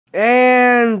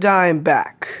And I'm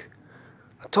back.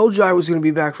 I told you I was going to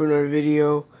be back for another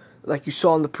video, like you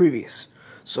saw in the previous.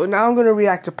 So now I'm going to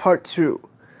react to part 2.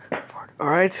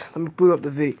 Alright, let me boot up the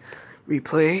video.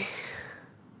 Replay.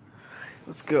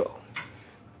 Let's go.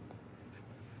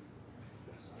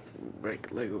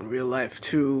 Break Lego in real life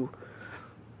 2.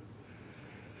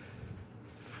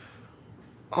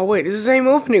 Oh wait, this is the same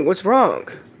opening. What's wrong?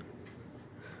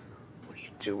 What are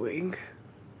you doing?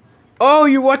 Oh,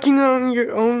 you're watching on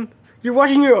your own. You're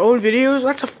watching your own videos?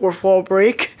 That's a fourth-wall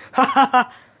break. Haha.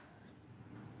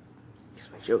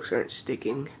 My jokes aren't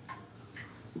sticking.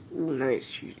 Ooh,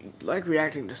 nice. You like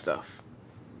reacting to stuff.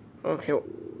 Okay.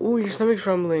 Ooh, your stomach's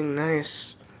rumbling.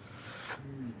 Nice.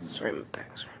 Sorry, my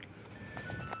back's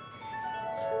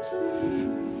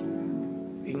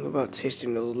hurting. Thinking about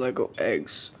tasting those Lego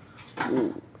eggs.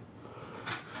 Ooh.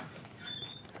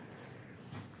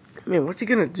 Man, what's he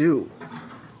gonna do?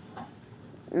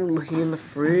 Ooh, looking in the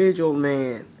fridge, old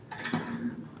man.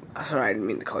 Sorry, I didn't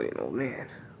mean to call you an old man.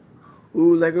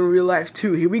 Ooh, like in real life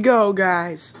too. Here we go,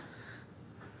 guys.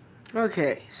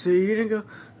 Okay, so you're gonna go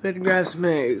ahead and grab some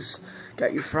eggs.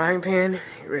 Got your frying pan.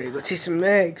 You're ready to go taste some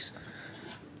eggs.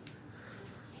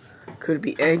 Could it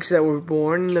be eggs that were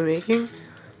born in the making?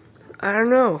 I don't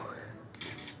know.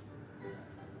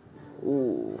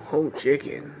 Ooh, home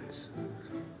chickens.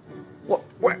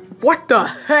 What the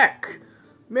heck?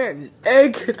 Man, an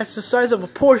egg that's the size of a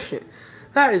portion.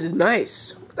 That is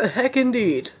nice. What the heck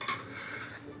indeed.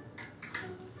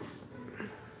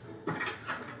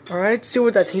 Alright, see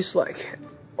what that tastes like.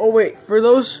 Oh wait, for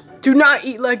those, do not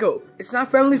eat Lego. It's not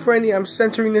family friendly. I'm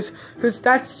censoring this because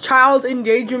that's child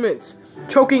endangerment.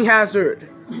 Choking hazard.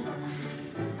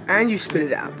 And you spit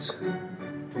it out.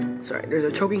 Sorry, there's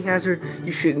a choking hazard.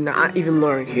 You should not even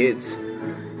learn, kids.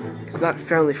 It's not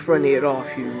family friendly at all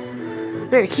if you...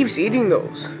 Man, he keeps eating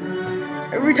those.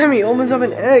 Every time he opens up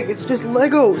an egg, it's just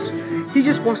Legos. He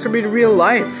just wants to be the real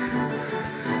life.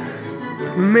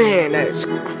 Man, that is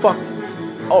fucking...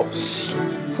 Oh,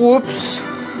 whoops.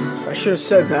 I should have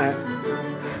said that.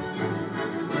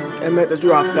 I meant to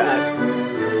drop that.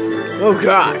 Oh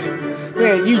god.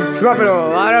 Man, you dropping a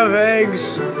lot of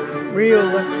eggs.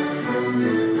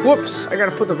 Whoops, I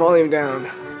gotta put the volume down.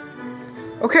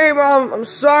 Okay, Mom, I'm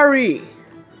sorry.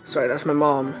 Sorry, that's my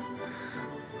mom.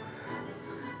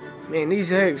 Man,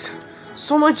 these eggs.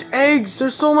 So much eggs.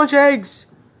 There's so much eggs.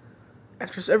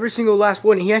 After every single last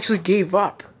one, he actually gave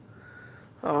up.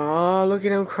 Aw, look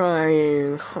at him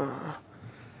crying. Huh.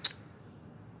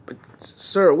 But,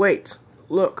 sir, wait.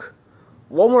 Look.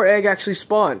 One more egg actually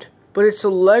spawned. But it's a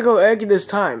Lego egg this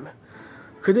time.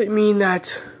 Could it mean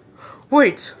that...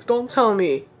 Wait, don't tell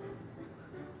me.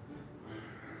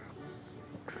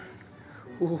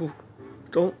 Ooh,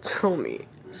 don't tell me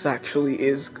this actually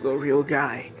is the real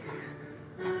guy.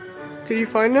 Did you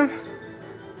find him?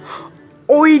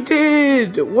 Oh, he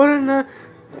did! What a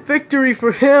victory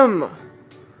for him!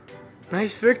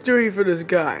 Nice victory for this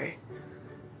guy.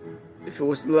 If it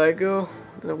was Lego,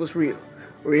 then it was real.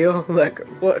 Real Lego.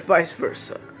 What? Vice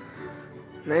versa.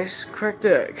 Nice cracked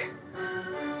egg.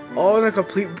 All in a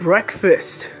complete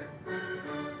breakfast.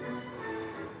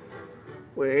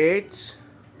 Wait.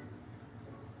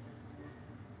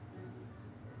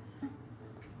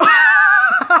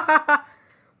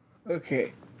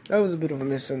 Okay, that was a bit of a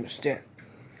misunderstanding.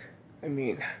 I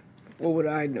mean, what would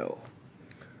I know?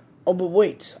 Oh, but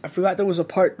wait, I forgot there was a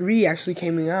part 3 actually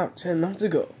coming out 10 months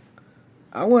ago.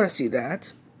 I want to see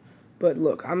that. But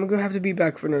look, I'm going to have to be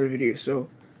back for another video, so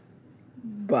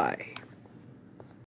bye.